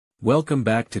Welcome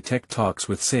back to Tech Talks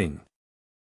with Singh.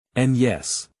 And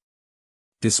yes,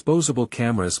 disposable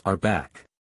cameras are back.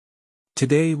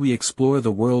 Today we explore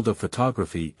the world of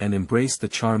photography and embrace the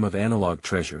charm of analog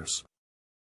treasures.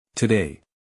 Today,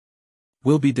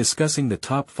 we'll be discussing the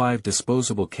top 5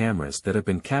 disposable cameras that have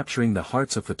been capturing the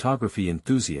hearts of photography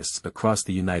enthusiasts across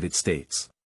the United States.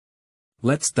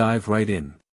 Let's dive right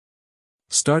in.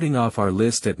 Starting off our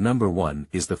list at number 1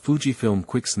 is the Fujifilm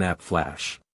QuickSnap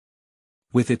Flash.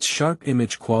 With its sharp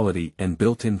image quality and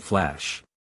built-in flash,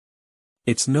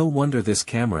 it's no wonder this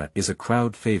camera is a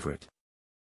crowd favorite.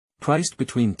 Priced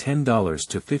between $10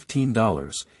 to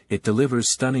 $15, it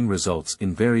delivers stunning results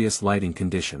in various lighting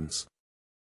conditions.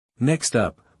 Next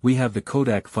up, we have the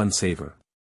Kodak FunSaver.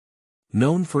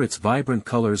 Known for its vibrant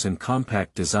colors and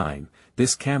compact design,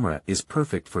 this camera is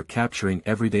perfect for capturing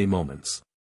everyday moments.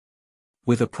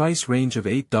 With a price range of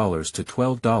 $8 to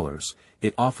 $12,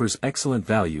 it offers excellent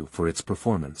value for its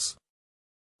performance.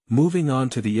 Moving on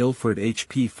to the Ilford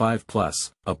HP5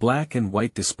 Plus, a black and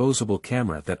white disposable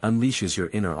camera that unleashes your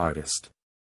inner artist.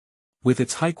 With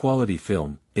its high-quality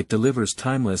film, it delivers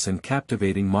timeless and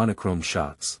captivating monochrome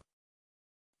shots.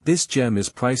 This gem is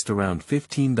priced around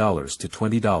 $15 to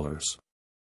 $20.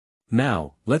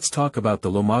 Now, let's talk about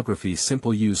the Lomography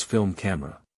Simple Use Film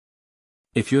Camera.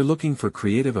 If you're looking for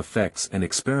creative effects and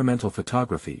experimental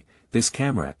photography, this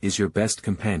camera is your best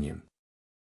companion.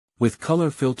 With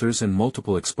color filters and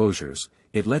multiple exposures,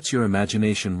 it lets your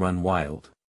imagination run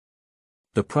wild.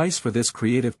 The price for this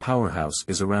creative powerhouse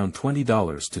is around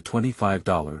 $20 to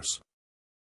 $25.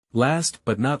 Last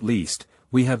but not least,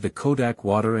 we have the Kodak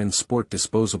Water and Sport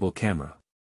Disposable Camera.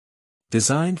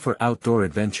 Designed for outdoor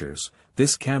adventures,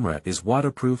 this camera is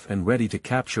waterproof and ready to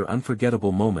capture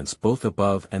unforgettable moments both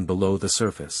above and below the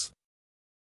surface.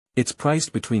 It's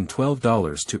priced between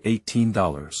 $12 to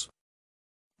 $18.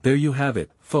 There you have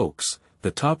it, folks,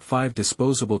 the top 5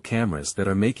 disposable cameras that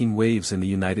are making waves in the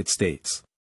United States.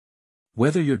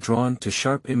 Whether you're drawn to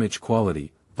sharp image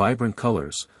quality, vibrant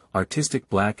colors, artistic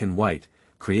black and white,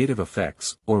 creative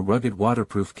effects, or rugged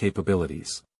waterproof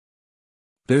capabilities,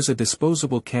 there's a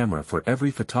disposable camera for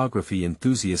every photography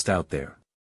enthusiast out there.